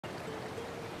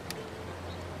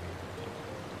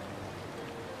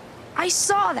I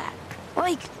saw that.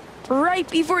 Like, right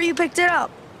before you picked it up.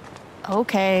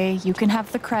 Okay, you can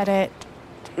have the credit.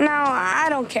 No, I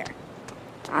don't care.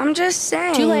 I'm just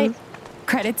saying. Too late.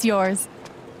 Credit's yours.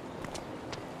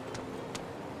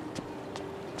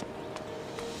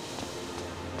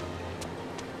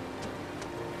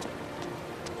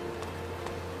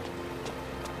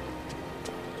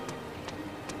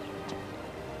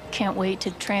 Can't wait to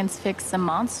transfix some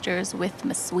monsters with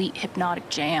my sweet hypnotic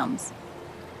jams.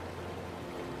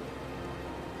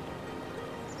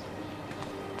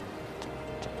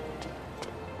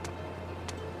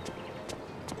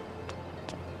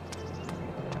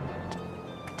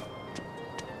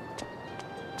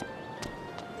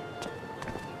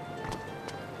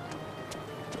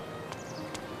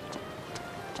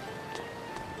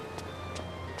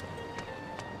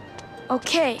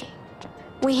 Okay,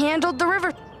 we handled the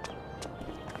river.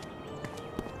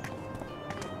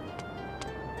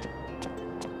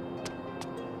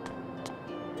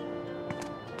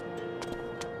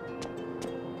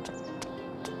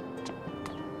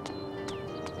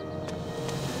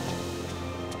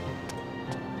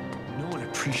 No one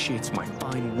appreciates my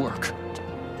fine work.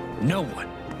 No one.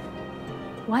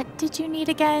 What did you need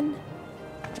again?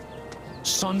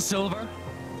 Sun silver?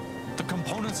 The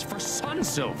components for sun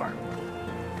silver.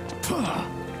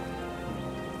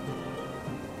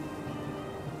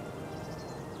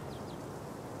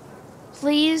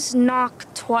 Please knock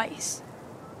twice.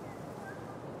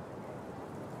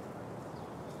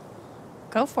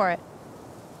 Go for it.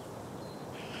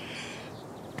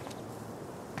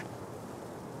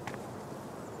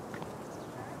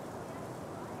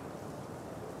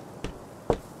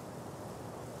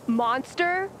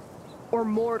 Monster or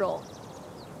mortal?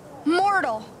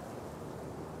 Mortal.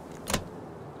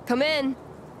 Come in.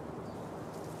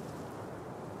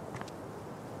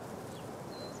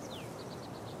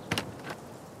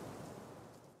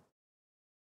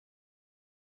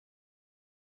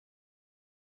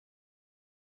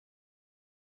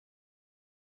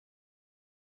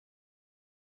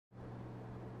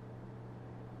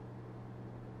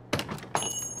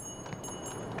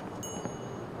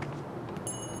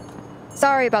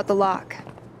 Sorry about the lock.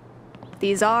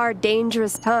 These are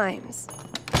dangerous times.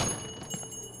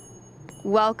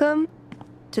 Welcome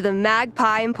to the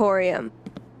Magpie Emporium.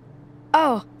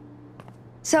 Oh,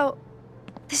 so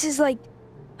this is like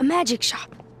a magic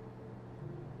shop.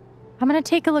 I'm gonna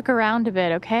take a look around a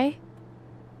bit, okay?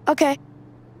 Okay.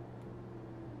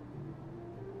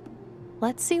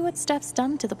 Let's see what Steph's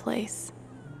done to the place.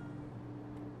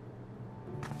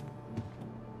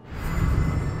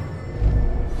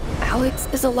 Alex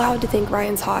is allowed to think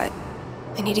Ryan's hot.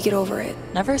 I need to get over it.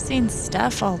 Never seen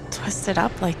Steph all twisted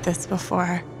up like this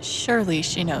before. Surely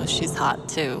she knows she's hot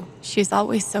too. She's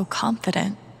always so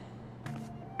confident.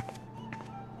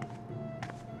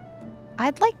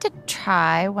 I'd like to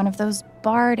try one of those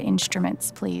barred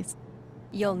instruments, please.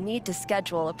 You'll need to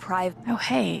schedule a private... Oh,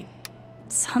 hey,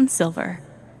 Sun Silver.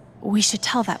 We should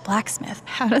tell that blacksmith.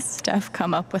 How does Steph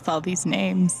come up with all these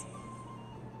names?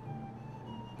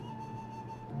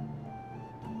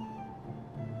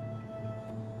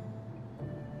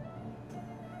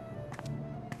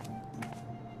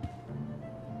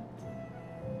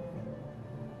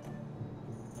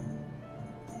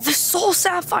 The Soul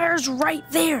Sapphire's right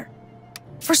there.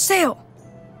 For sale.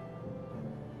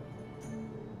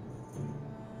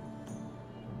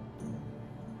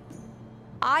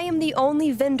 I am the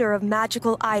only vendor of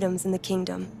magical items in the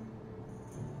kingdom.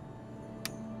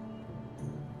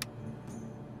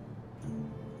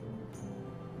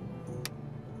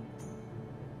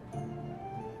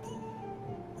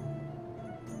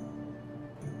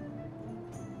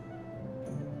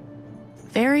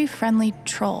 Very friendly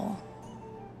troll.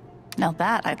 Now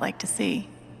that I'd like to see.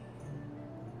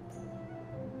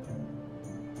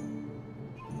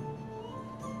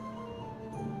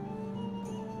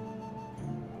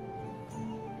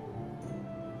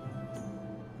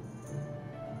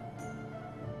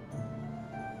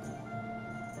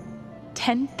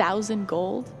 $10,000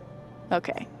 gold?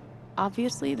 Okay,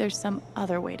 obviously there's some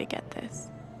other way to get this.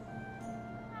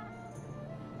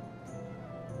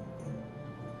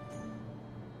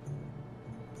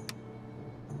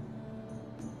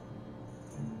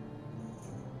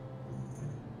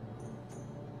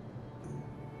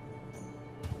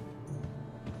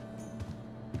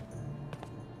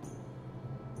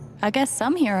 I guess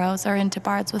some heroes are into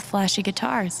bards with flashy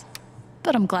guitars,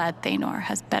 but I'm glad Thanor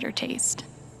has better taste.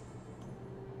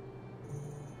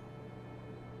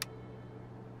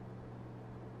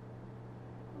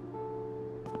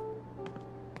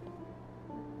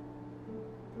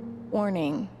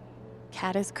 Warning,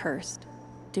 cat is cursed.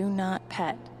 Do not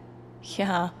pet.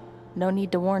 Yeah, no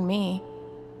need to warn me.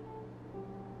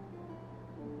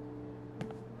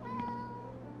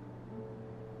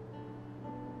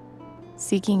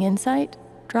 Seeking insight?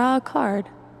 Draw a card.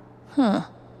 Huh.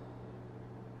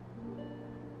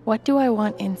 What do I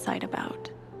want insight about?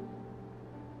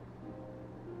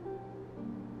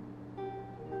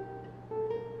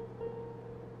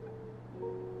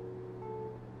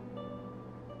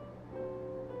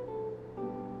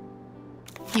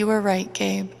 You were right,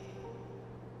 Gabe.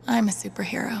 I'm a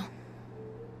superhero.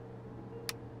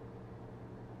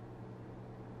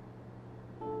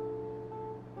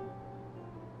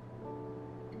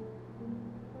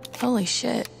 Holy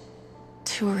shit.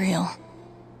 Too real.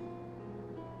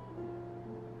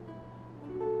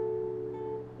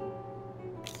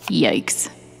 Yikes.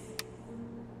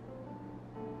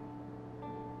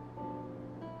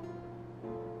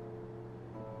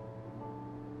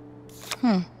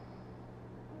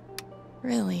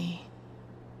 Really?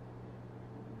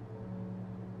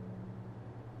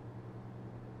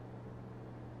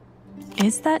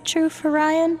 Is that true for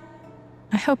Ryan?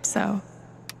 I hope so.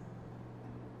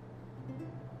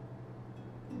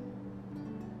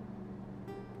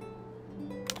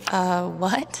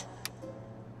 What?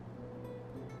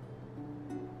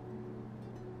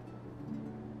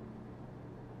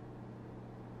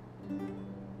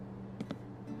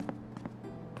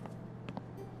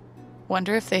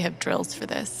 Wonder if they have drills for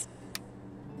this.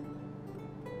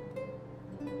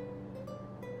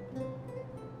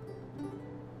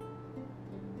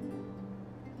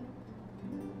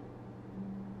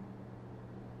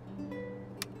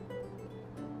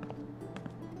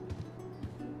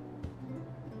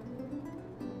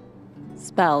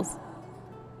 Spells.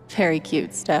 Very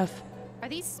cute, Steph. Are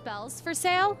these spells for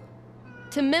sale?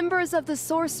 To members of the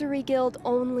Sorcery Guild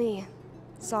only.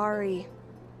 Sorry.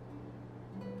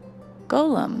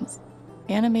 Golems.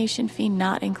 Animation fee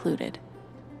not included.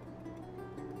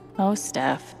 Oh,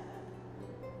 Steph.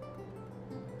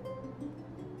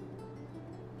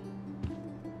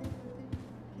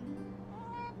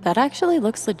 That actually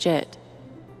looks legit.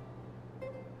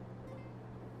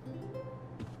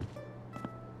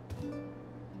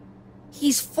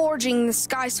 He's forging the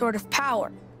Sky Sword of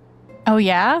Power. Oh,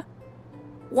 yeah?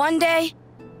 One day,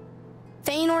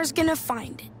 Feanor's gonna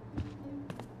find it.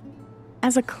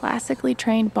 As a classically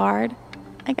trained bard,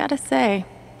 I gotta say,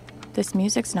 this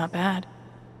music's not bad.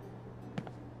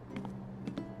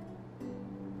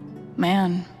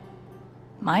 Man,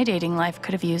 my dating life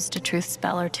could have used a truth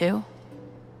spell or two.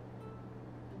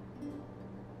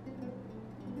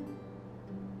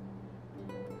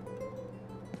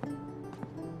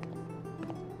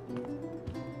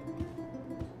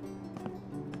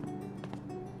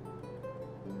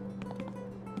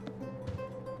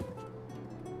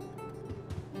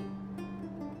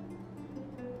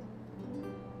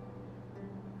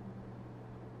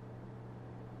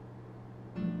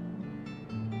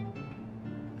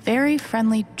 Very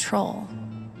friendly troll.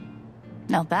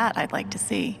 Now that I'd like to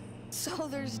see. So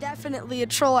there's definitely a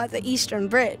troll at the Eastern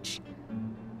Bridge.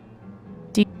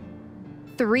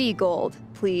 3 gold,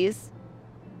 please.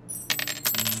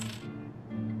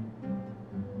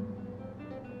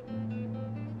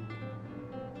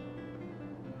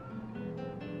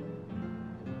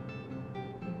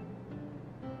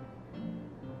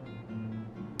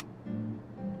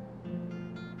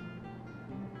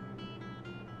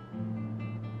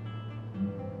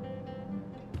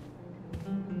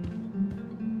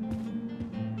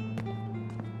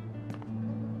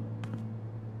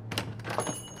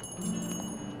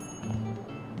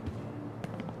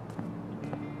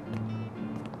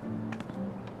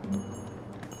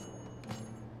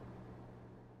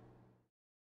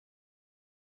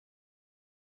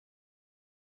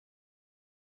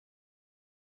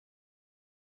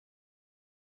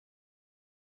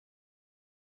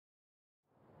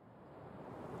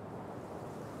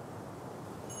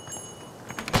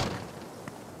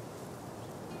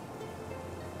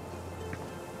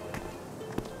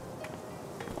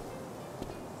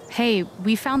 Hey,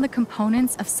 we found the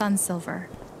components of sun silver.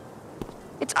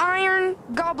 It's iron,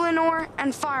 goblin ore,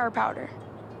 and fire powder.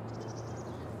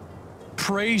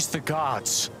 Praise the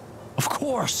gods. Of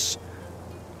course.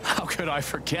 How could I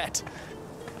forget?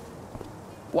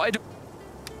 Why do...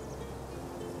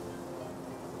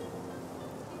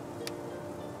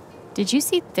 Did you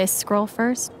see this scroll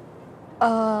first?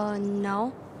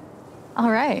 No.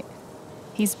 All right.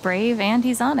 He's brave and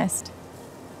he's honest.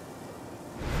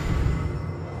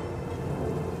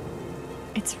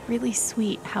 It's really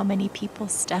sweet how many people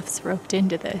Steph's roped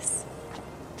into this.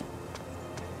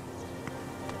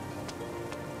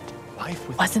 Life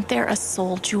with... Wasn't there a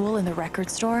soul jewel in the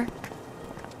record store?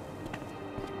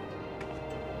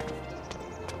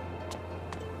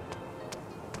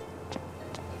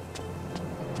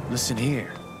 listen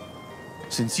here.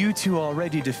 Since you two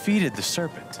already defeated the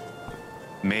serpent,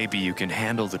 maybe you can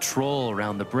handle the troll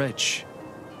around the bridge.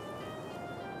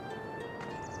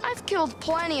 I've killed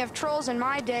plenty of trolls in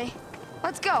my day.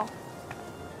 Let's go.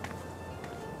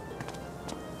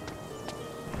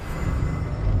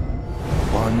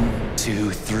 One,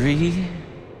 two, three.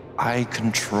 I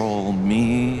control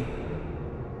me.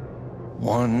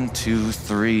 1, 2,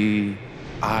 3.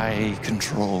 I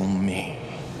control me.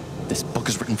 This book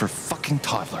is written for fucking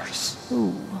toddlers.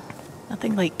 Ooh,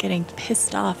 nothing like getting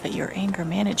pissed off at your anger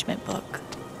management book.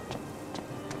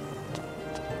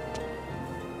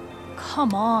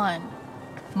 Come on.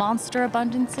 Monster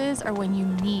abundances are when you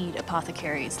need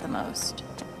apothecaries the most.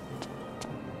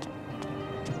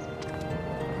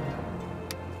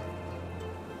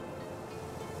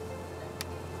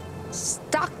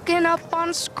 Stocking up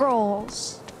on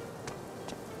scrolls.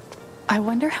 I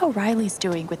wonder how Riley's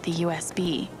doing with the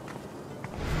USB.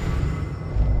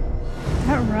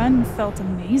 That run felt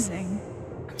amazing.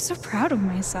 I'm so proud of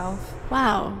myself.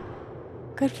 Wow,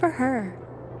 good for her.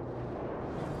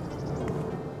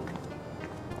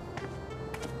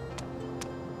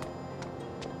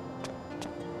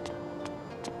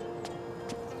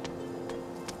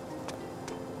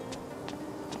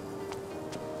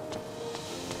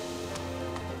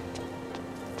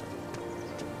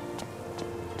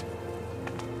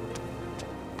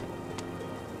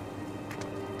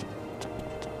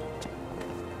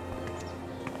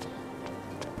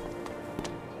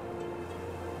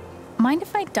 Mind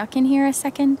if I duck in here a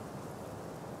second?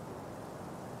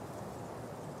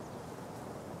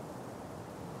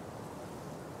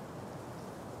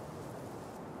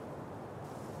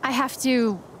 I have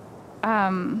to,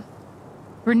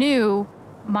 renew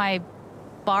my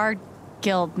Bard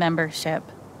Guild membership.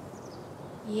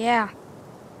 Yeah.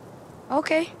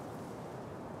 Okay.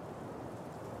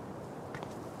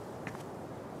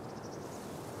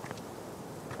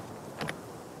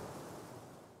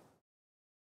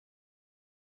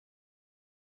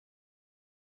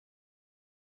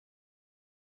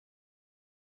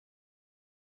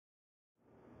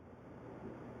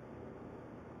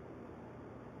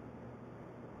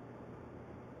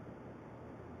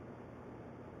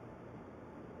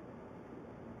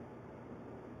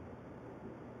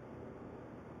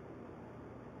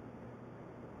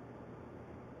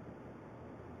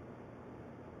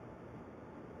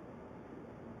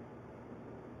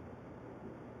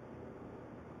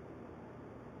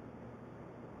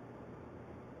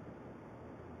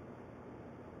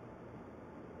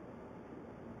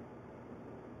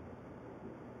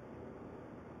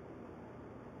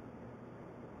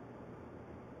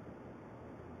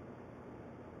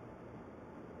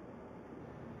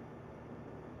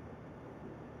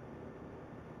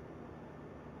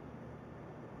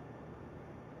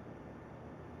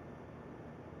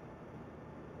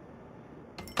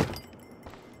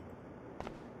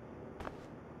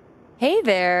 Hey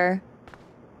there.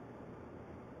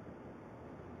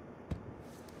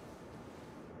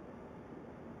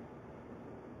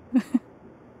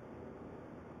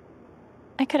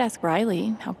 I could ask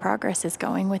Riley how progress is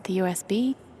going with the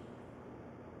USB.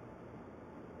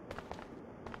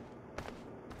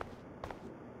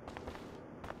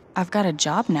 I've got a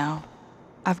job now.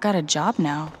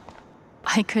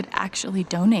 I could actually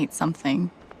donate something.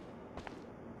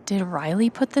 Did Riley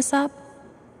put this up?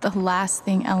 The last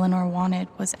thing Eleanor wanted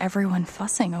was everyone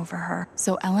fussing over her.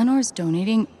 So Eleanor's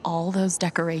donating all those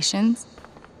decorations?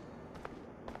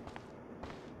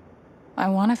 I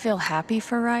want to feel happy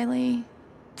for Riley,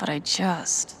 but I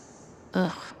just...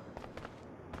 ugh.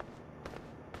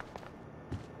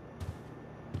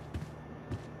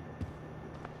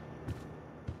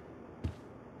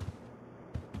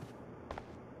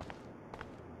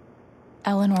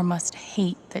 Eleanor must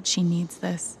hate that she needs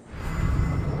this.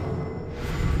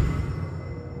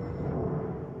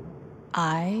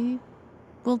 I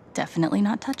will definitely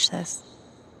not touch this.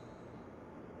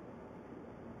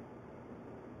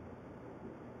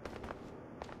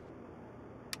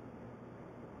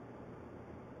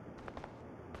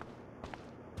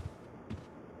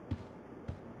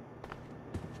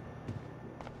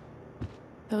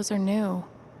 Those are new.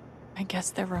 I guess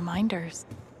they're reminders.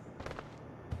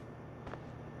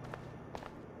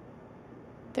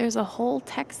 There's a whole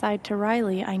tech side to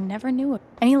Riley I never knew of.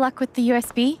 Any luck with the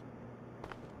USB?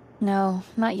 No,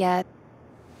 not yet.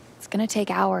 It's gonna take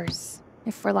hours,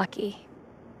 if we're lucky.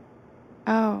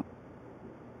 Oh.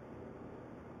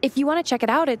 If you want to check it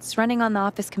out, it's running on the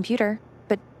office computer,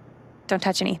 but don't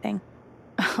touch anything.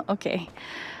 Okay.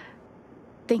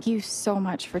 Thank you so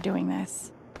much for doing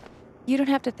this. You don't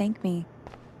have to thank me.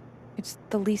 It's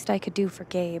the least I could do for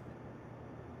Gabe.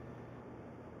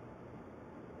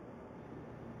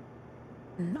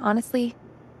 And honestly,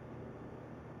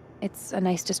 it's a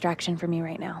nice distraction for me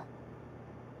right now.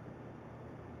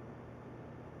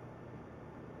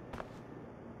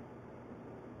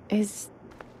 Is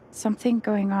something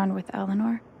going on with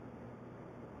Eleanor?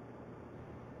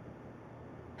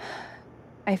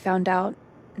 I found out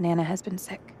Nana has been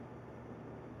sick.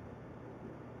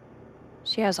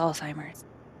 She has Alzheimer's.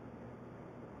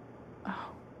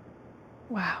 Oh,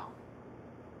 wow.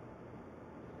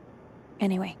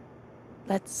 Anyway,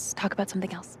 let's talk about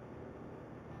something else.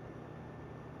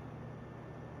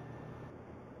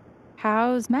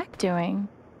 How's Mac doing?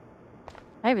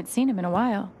 I haven't seen him in a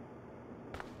while.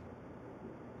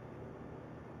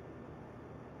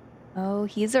 Oh,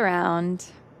 he's around.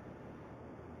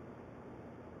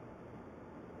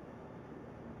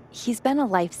 He's been a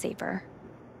lifesaver.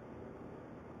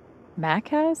 Mac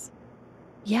has?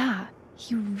 Yeah,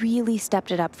 he really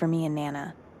stepped it up for me and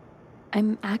Nana.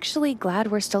 I'm actually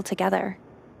glad we're still together.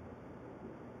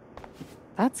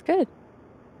 That's good.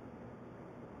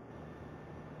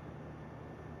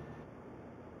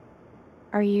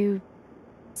 Are you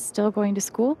still going to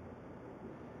school?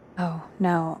 Oh,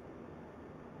 no.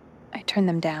 I turned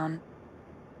them down.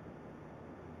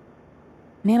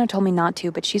 Nana told me not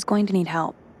to, but she's going to need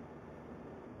help.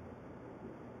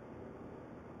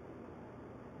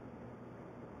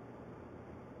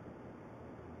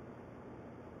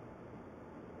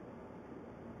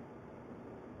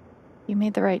 You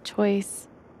made the right choice.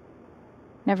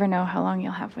 Never know how long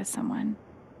you'll have with someone.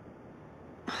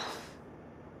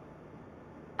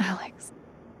 Alex.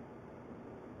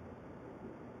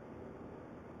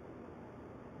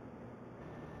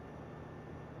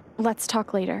 Let's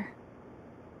talk later.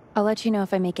 I'll let you know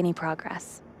if I make any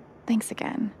progress. Thanks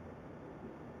again.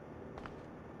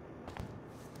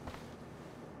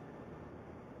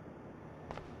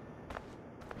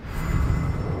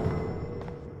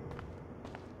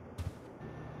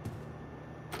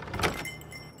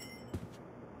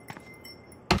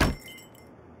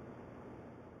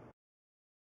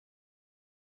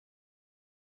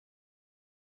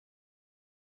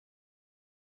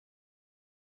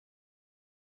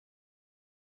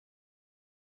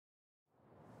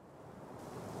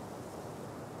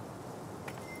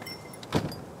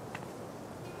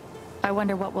 I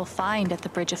wonder what we'll find at the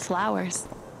Bridge of Flowers.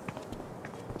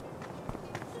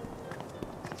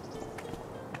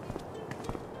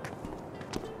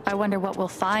 I wonder what we'll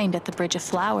find at the Bridge of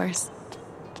Flowers.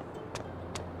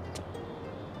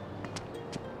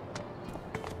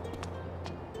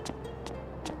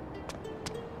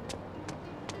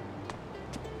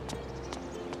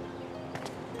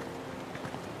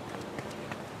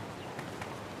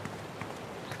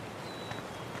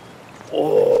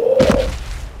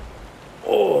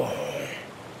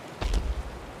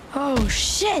 Oh,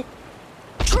 shit!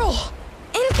 Troll!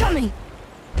 Incoming!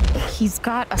 He's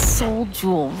got a soul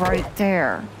jewel right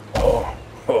there.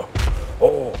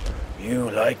 Oh,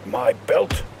 you like my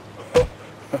belt?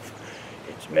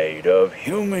 It's made of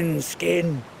human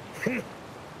skin.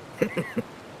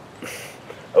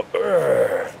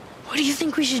 What do you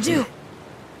think we should do?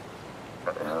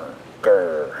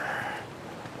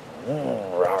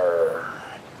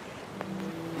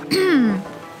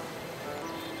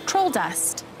 Troll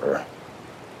dust.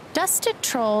 Dusted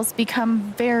trolls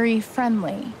become very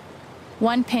friendly.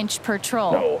 1 pinch per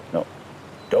troll. No.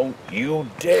 Don't you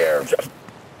dare.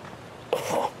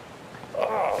 Oh,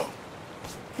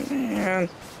 man.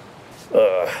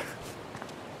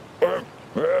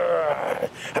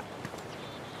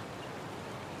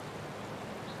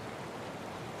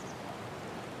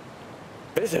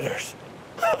 Visitors.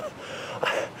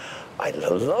 I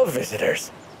love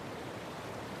visitors.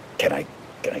 Can I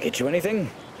get you anything?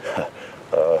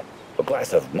 A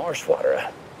glass of marsh water,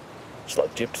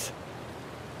 slug chips.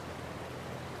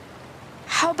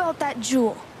 How about that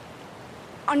jewel?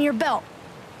 On your belt.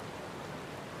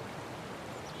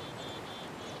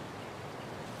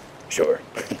 Sure.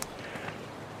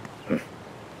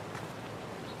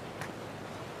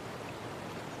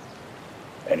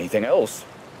 Anything else?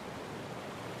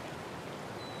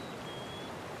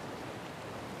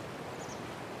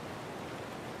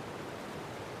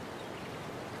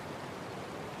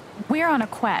 We're on a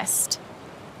quest.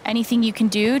 Anything you can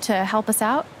do to help us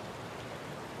out?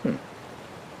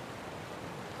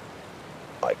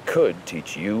 I could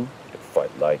teach you to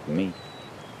fight like me.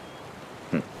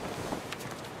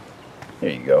 Here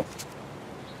you go.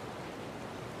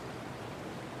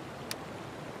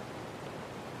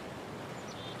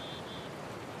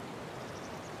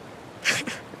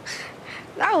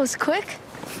 That was quick.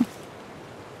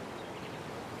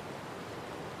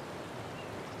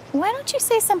 Why don't you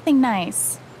say something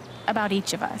nice about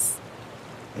each of us?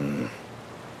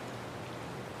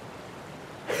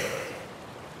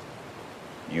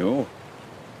 You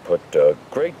put a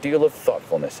great deal of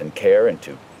thoughtfulness and care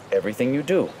into everything you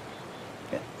do.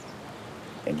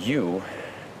 And you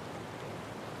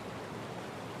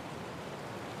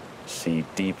see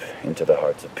deep into the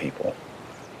hearts of people.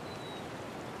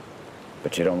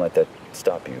 But you don't let that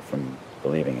stop you from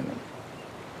believing in them.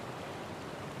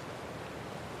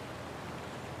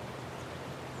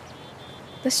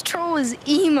 This troll is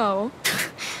emo.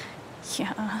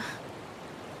 Yeah.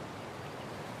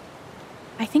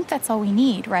 I think that's all we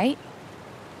need, right?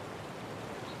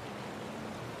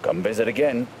 Come visit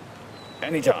again,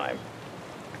 anytime.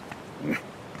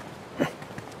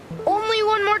 Only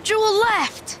one more jewel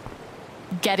left.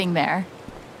 Getting there.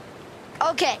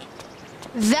 Okay,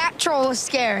 that troll was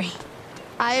scary.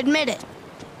 I admit it.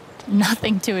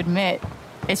 Nothing to admit.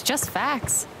 It's just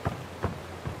facts.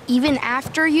 Even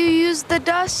after you used the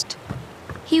dust,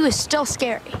 he was still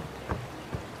scary.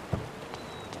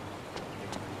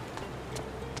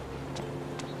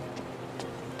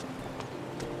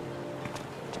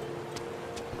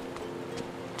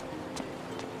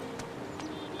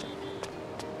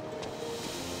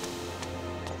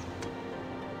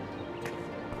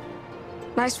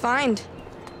 Nice find.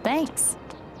 Thanks.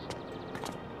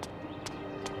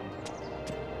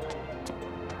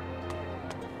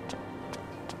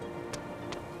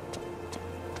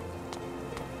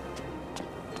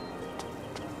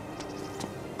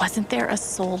 Wasn't there a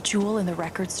soul jewel in the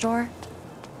record store?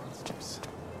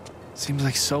 Seems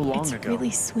like so long It's ago.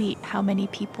 really sweet how many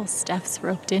people Steph's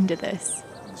roped into this.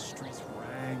 The streets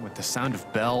rang with the sound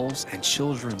of bells and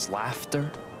children's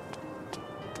laughter.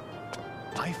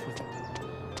 Life with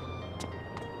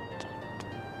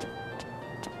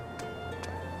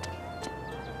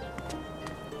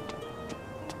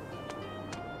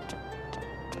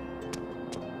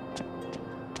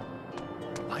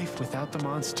Life without the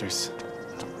monsters.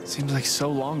 Seems like so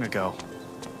long ago.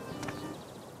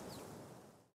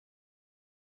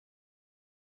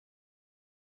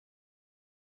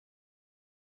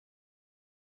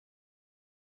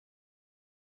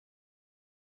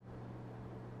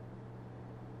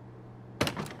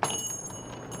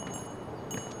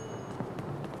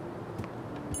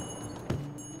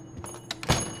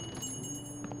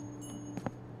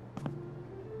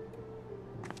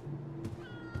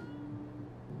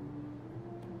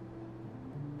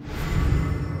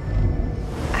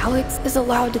 Alex is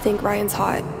allowed to think Ryan's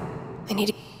hot. I need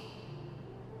to...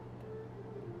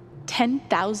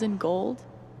 10,000 gold?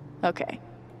 Okay.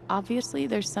 Obviously,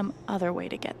 there's some other way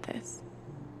to get this.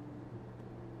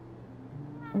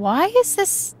 Why is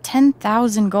this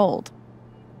 10,000 gold?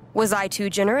 Was I too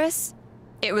generous?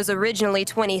 It was originally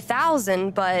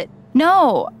 20,000, but...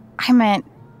 No, I meant...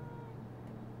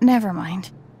 Never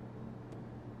mind.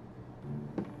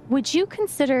 Would you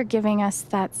consider giving us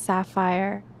that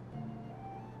sapphire?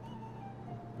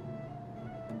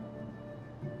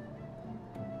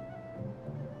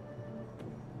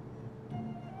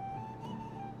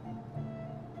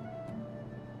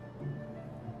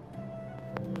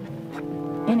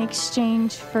 In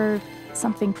exchange for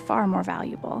something far more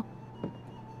valuable.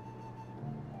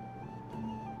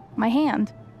 My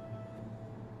hand.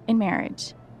 In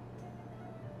marriage.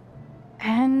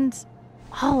 And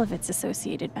all of its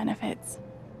associated benefits.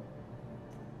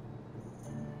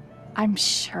 I'm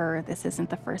sure this isn't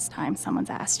the first time someone's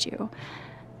asked you,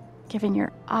 given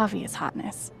your obvious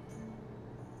hotness.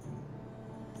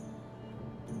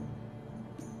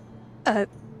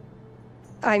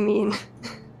 I mean...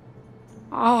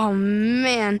 Oh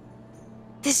man,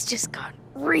 this just got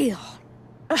real.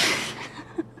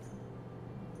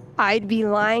 I'd be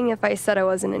lying if I said I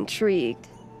wasn't intrigued.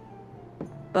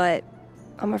 But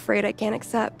I'm afraid I can't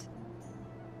accept.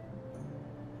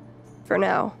 For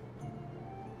now.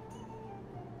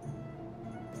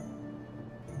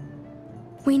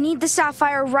 We need the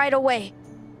sapphire right away.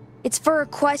 It's for a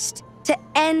quest to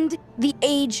end the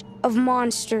age of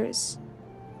monsters.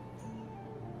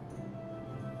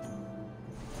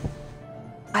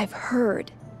 I've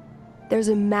heard there's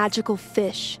a magical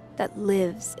fish that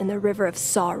lives in the River of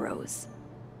Sorrows.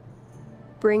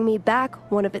 Bring me back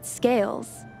one of its scales,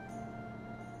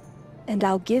 and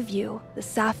I'll give you the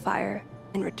sapphire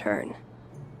in return.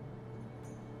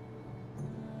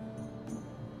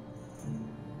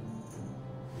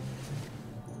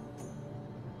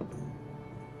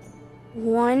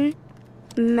 One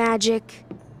magic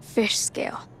fish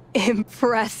scale.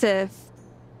 Impressive.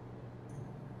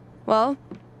 Well,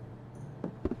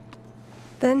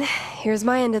 then here's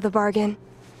my end of the bargain.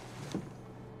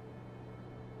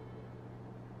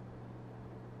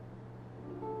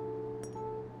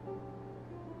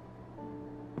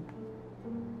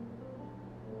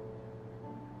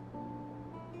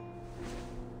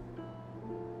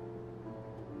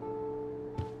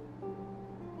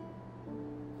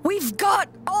 We've got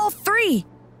all 3!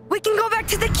 We can go back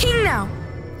to the king now!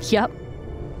 Yep.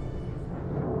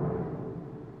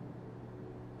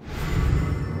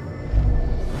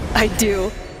 I do.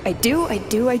 I do, I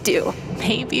do, I do.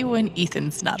 Maybe when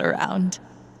Ethan's not around.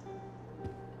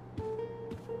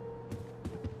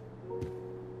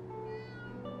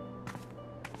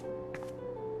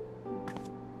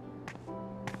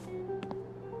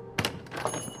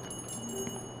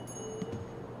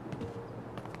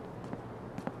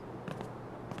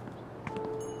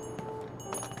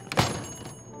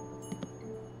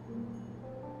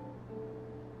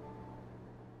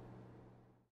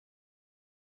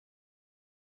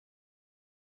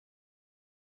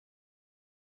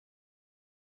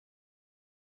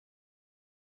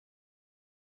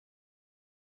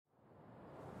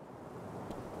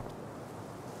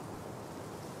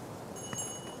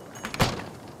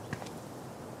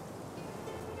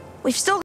 We've still